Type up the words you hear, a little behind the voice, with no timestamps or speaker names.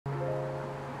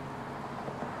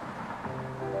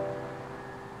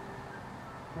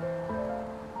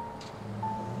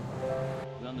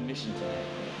mission today.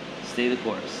 Stay the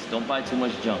course. Don't buy too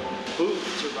much junk.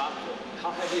 Booth to Rockville.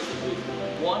 How heavy is the booth?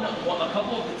 A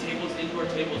couple of the tables, indoor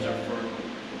tables, are for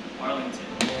Arlington.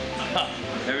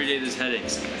 Every day there's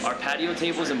headaches. Our patio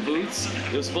tables and booths,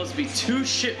 it was supposed to be 2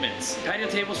 shipments. Patio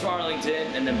tables for Arlington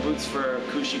and then booths for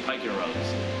Kusshi Pike and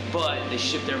Rose. But they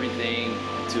shipped everything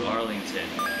to Arlington.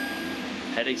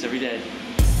 Headaches every day.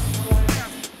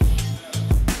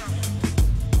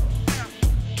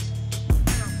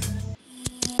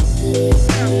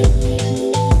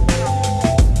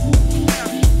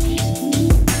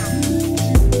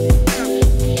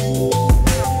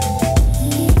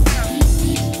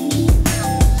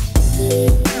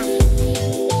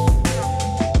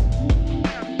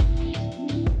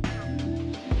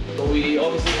 We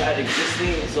obviously had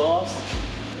existing exhaust.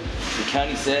 The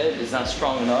county said it's not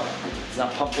strong enough. It's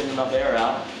not pumping enough air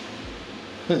out.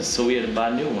 So we had to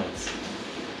buy new ones.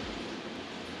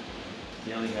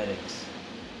 Daily headaches.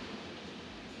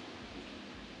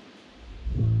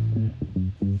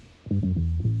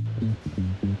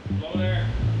 Hello there.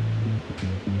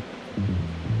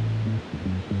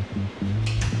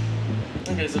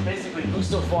 Okay, so basically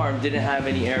Gusto Farm didn't have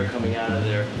any air coming out of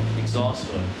their exhaust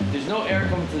hood. There's no air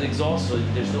coming to the exhaust hood,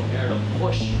 there's no air to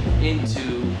push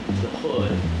into the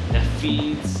hood that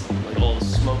feeds like all the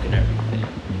smoke and everything.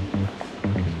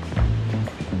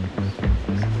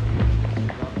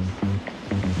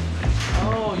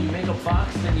 Oh, you make a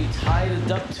box, then you tie the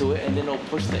duct to it, and then it'll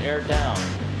push the air down.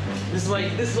 This is why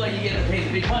you get to pay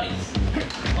the big monies.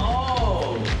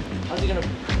 Oh, how's he gonna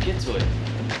get to it?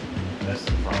 That's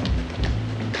the problem.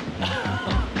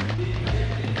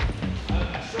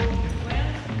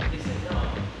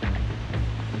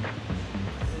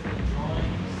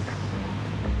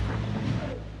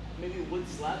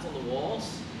 Slats on the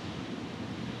walls?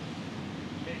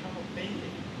 Make a couple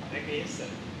painting, like this.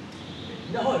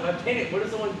 No, if I paint it, what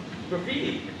if someone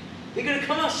graffiti? They're gonna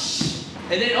come out, shh!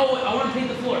 And then, oh, I want to paint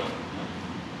the floor.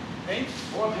 Paint?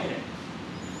 I want to paint it.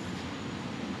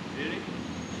 Really?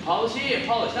 Polish? Yeah,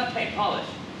 polish, not paint, polish.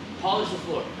 Polish the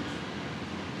floor.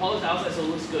 Polish the outside so it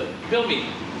looks good. Bill me.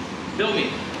 Bill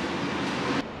me.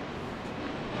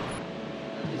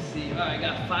 Let me see. Alright, I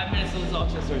got 5 minutes till this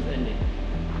auction starts ending.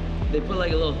 They put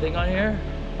like a little thing on here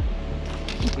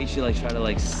in case you like try to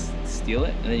like steal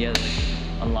it, and then you have to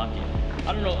like, unlock it.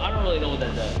 I don't know. I don't really know what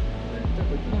that does.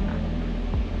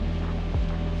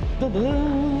 Look at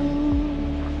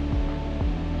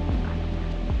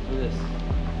this.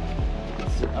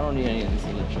 I don't need any of this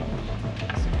other junk.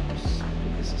 So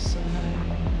put this aside.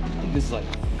 I think this is like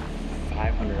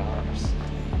 $500.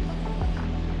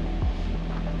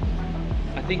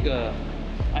 I think I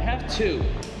have 2,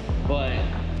 but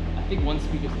I think 1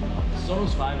 speaker's enough.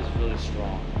 Sonos 5 is really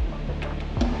strong.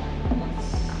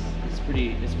 It's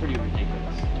pretty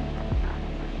ridiculous.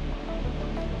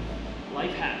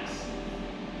 Life hacks.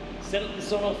 Set up the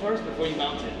Sonos first before you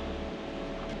mount it.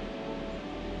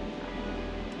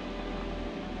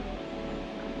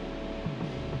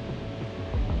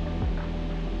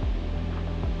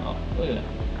 Oh, look at that.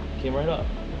 Came right up.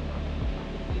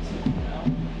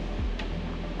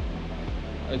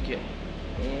 Okay.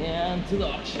 And to the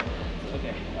auction.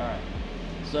 Okay, alright.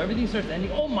 So everything starts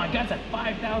ending. Oh my god, it's at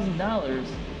 $5,000.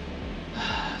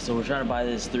 So we're trying to buy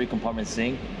this 3-compartment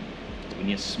sink. We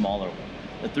need a smaller one.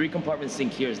 The 3-compartment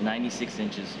sink here is 96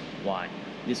 inches wide.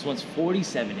 This one's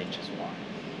 47 inches wide.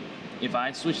 If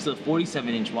I switch to the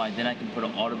 47-inch wide, then I can put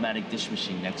an automatic dish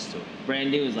machine next to it. Brand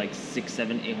new is like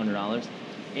 $600, $700, $800.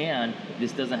 And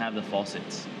this doesn't have the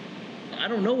faucets. I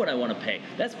don't know what I want to pay.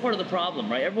 That's part of the problem,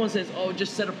 right? Everyone says, oh,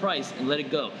 just set a price and let it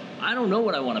go. I don't know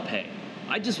what I want to pay.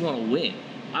 I just want to win.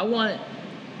 I want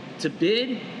to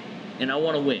bid and I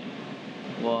want to win.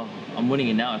 Well, I'm winning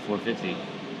it now at $450.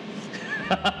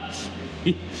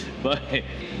 But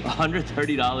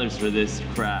 $130 for this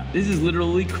crap. This is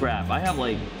literally crap. I have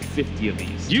like 50 of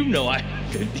these. You know I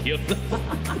have 50 of them.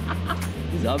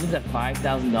 This oven's at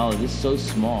 $5,000. It's so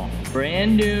small.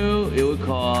 Brand new, it would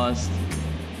cost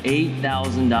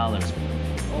 $8,000.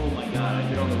 Oh my god, I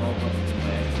hit on the wrong button.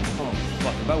 Oh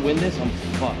fuck, if I win this, I'm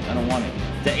fucked. I don't want it.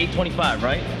 It's at $825,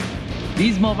 right?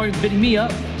 These motherfuckers bidding me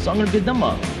up, so I'm gonna bid them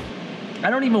up. I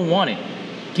don't even want it.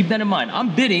 Keep that in mind. I'm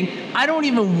bidding, I don't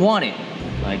even want it.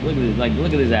 Like, look at this,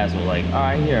 look at this asshole. Like,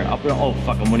 alright, here, I'll put it, oh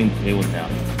fuck, I'm winning the tables now.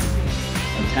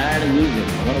 I'm tired of losing.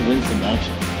 I wanna win some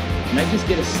auction. Can I just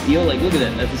get a steal? Like, look at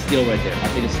that, that's a steal right there. I'll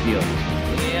take a steal.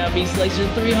 Yeah, beef slicer,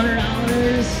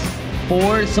 $300.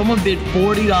 Someone bid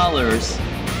 $40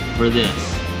 for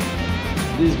this.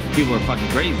 These people are fucking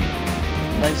crazy.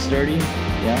 Nice, sturdy.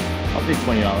 Yeah, I'll bid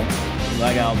 $20. I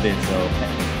got outbid, so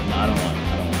no, I don't want it.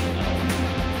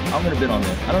 I'm gonna bid on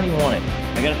this. I don't even want it.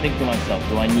 I gotta think to myself,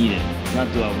 do I need it?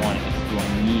 Not do I want it, it's do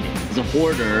I need it? As a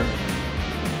hoarder,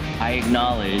 I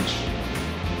acknowledge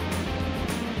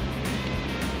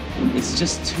it's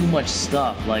just too much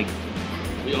stuff. Like,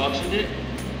 we auctioned it?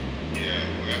 Yeah,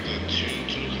 we have the two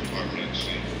compartment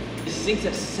sink. This sink's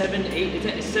at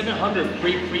 700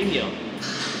 premium.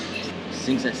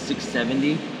 Sink's at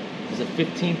 670. There's a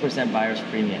 15% buyer's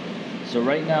premium. So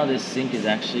right now this sink is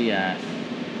actually at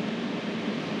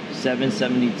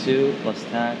 772 plus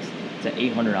tax. It's an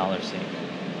 $800 sink.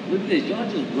 Look at this, y'all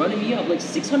just running me up like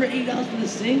 $680 for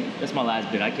this sink. That's my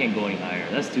last bid. I can't go any higher.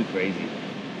 That's too crazy.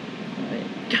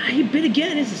 God, he bid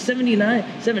again. This is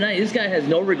 790. This guy has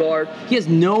no regard. He has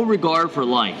no regard for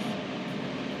life.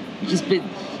 He just bid.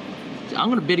 I'm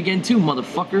gonna bid again too,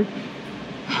 motherfucker.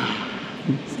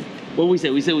 What we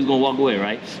said? We said we was gonna walk away,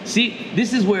 right? See,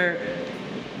 this is where,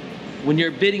 when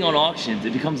you're bidding on auctions,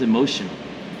 it becomes emotional.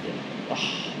 I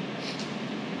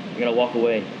gotta walk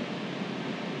away.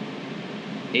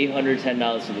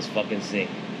 $810 for this fucking sink.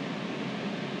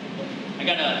 I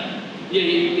gotta. Yeah,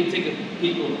 you can take a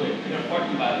peek real quick. I got a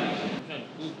parking violation.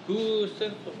 Who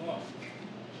sent the law?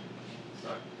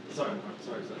 Sorry.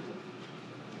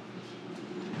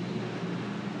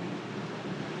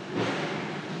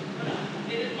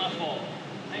 It is my fault.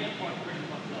 I am parked pretty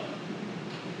fucked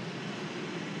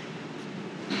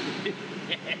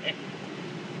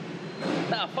up.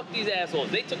 Nah, fuck these assholes.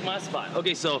 They took my spot.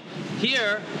 Okay, so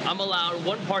here, I'm allowed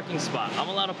one parking spot. I'm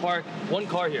allowed to park one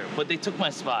car here, but they took my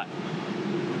spot.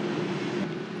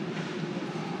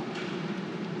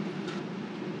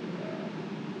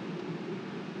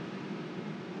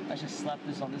 I should slap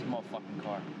this on this motherfucking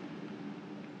car.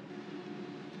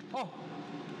 Oh!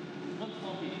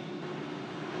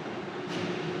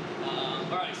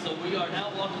 Alright, so we are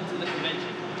now walking to the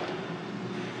convention.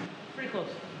 Pretty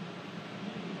close.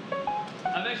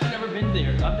 I've actually never been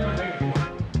there. I've never been here before.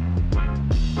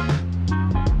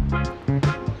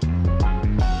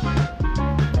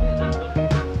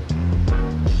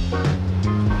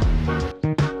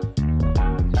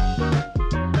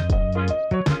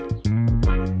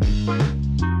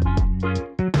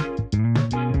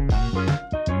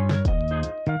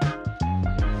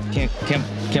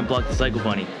 Can't block the Cycle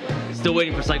Bunny. Still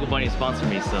waiting for Cycle Bunny to sponsor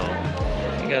me, so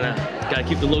I gotta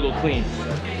keep the logo clean.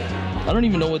 I don't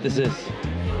even know what this is.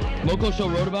 Moko Show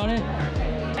wrote about it?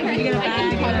 I get a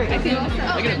bag.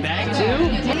 I get a bag too?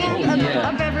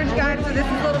 A beverage guide, so this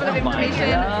is a little bit of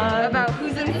information about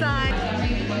who's inside.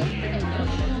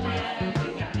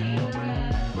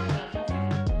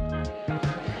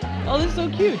 Oh, this is so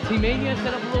cute. T-Mania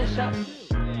set up a little shop too.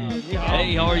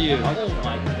 Hey, how are you? Oh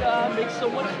my god, makes so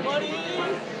much money!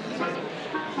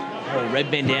 Oh,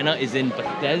 Red Bandana is in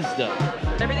Bethesda.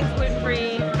 Everything's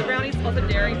gluten-free. The brownie's also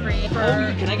dairy-free.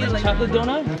 Oh, can I get a chocolate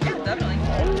donut? Yeah, definitely.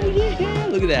 Oh yeah,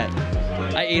 look at that.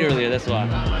 I ate earlier, that's why.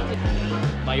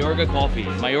 Mayorga Coffee.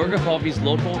 Mayorga Coffee's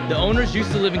local. The owners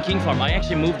used to live in King Farm. I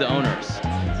actually moved the owners.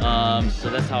 So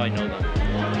that's how I know them.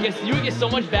 You would get so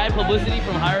much bad publicity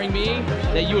from hiring me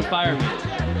that you would fire me.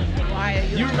 Why?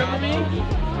 You remember me?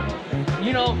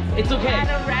 You know, it's okay. At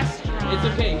a restaurant. It's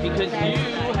okay because you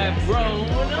have grown.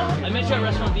 I met you at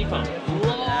Restaurant Depot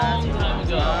long time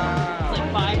ago. It's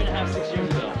like 5.5, 6 years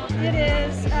ago. It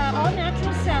is all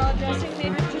natural salad dressing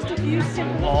made with just a few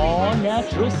simple All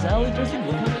ingredients. natural salad dressing.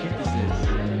 Look how cute this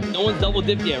is. No one's double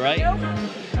dipped yet, right? Nope.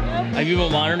 Have you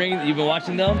been monitoring? You've been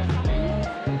watching them?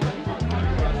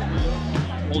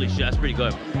 Holy shit, that's pretty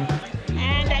good.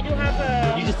 And I do have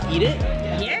a... You just eat it?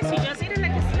 Yes, you just eat it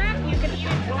like a snack. You can eat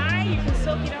it dry, you can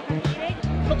soak it up and eat it.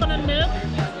 Coconut milk,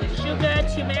 sugar,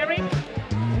 turmeric,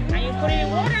 and you put it in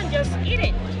water and just eat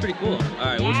it. It's pretty cool. All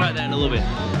right, we'll try that in a little bit.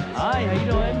 Hi, how you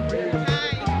doing?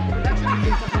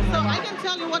 So I can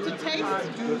tell you what to taste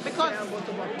because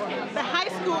the high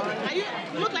school, you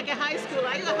look like a high school.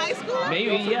 Are you a high schooler?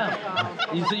 Maybe, yeah.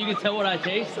 So you can tell what I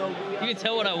taste? You can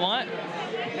tell what I want?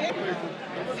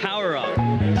 Power up.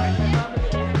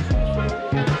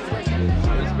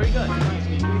 It's pretty good.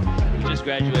 We just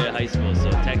graduated high school, so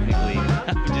technically,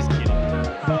 I'm just kidding.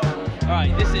 All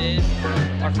right, this is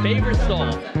our favorite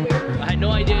stall. I had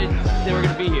no idea they were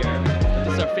gonna be here.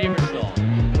 This is our favorite stall.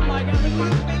 Oh my god, look at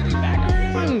this baby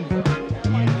macaroons!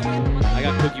 I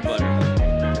got cookie butter.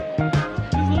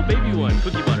 This little baby one,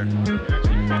 cookie butter.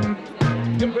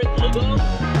 Good bread logo.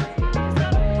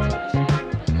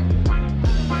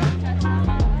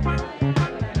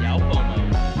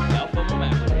 Fomo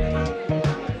macaroons.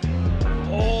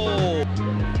 Oh!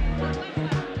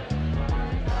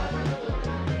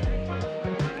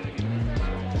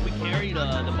 We carried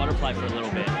the butterfly for a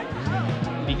little bit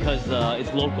because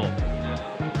it's local.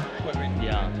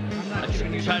 Yeah. I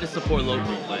try to support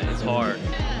local, but it's hard.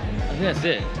 I think that's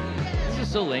it. This is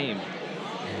so lame.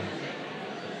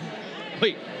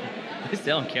 Wait, is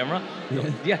that on camera?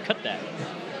 Yeah, cut that.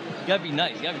 You gotta be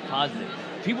nice, you gotta be positive.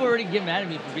 People already get mad at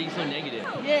me for being so negative.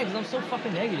 Yeah, because I'm so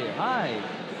fucking negative. Hi.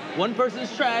 One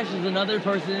person's trash is another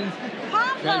person's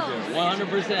treasure.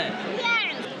 100%.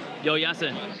 Yes. Yo,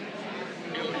 Yasin.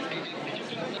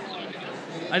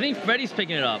 I think Freddie's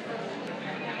picking it up.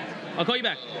 I'll call you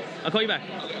back. I'll call you back.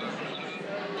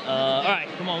 All right,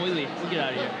 come on, we leave. We get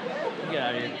out of here. We get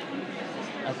out of here.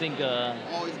 I think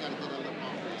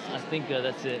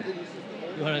that's it.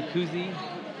 You want a koozie?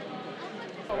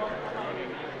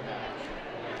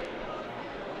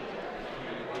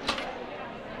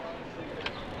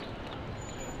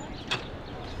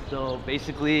 So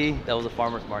basically, that was a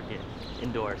farmer's market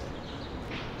indoors.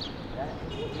 That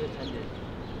is what we attended.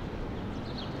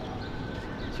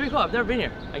 It's pretty cool. I've never been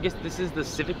here. I guess this is the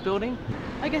Civic building.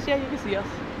 I guess, yeah, you can see us.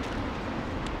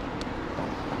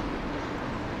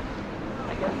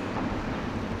 I guess.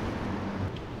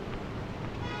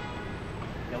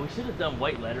 Yeah, we should have done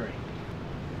white lettering.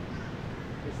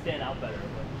 It'd stand out better,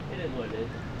 but it is what it is.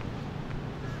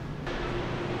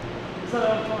 What's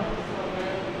up,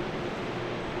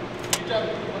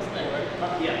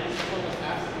 yeah. Someone was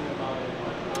asking about it.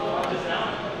 Just now?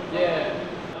 Yeah.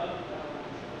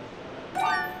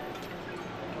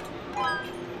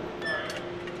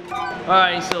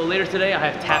 Alright, so later today I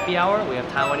have tappy hour. We have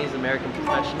Taiwanese American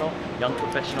Professional, Young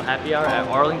Professional Happy Hour at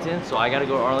Arlington. So I gotta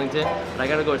go to Arlington, but I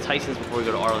gotta go to Tyson's before we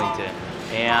go to Arlington.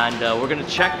 And we're gonna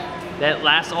check that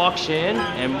last auction,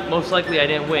 and most likely I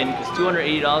didn't win because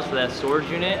 $280 for that storage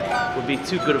unit would be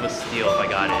too good of a steal if I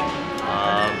got it.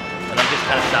 And I just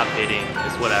kind of stopped bidding.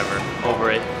 It's whatever.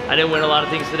 Over it. I didn't win a lot of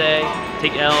things today.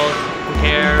 Take L's. Who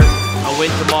cares? I'll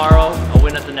win tomorrow. I'll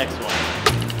win at the next one.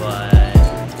 But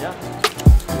yeah.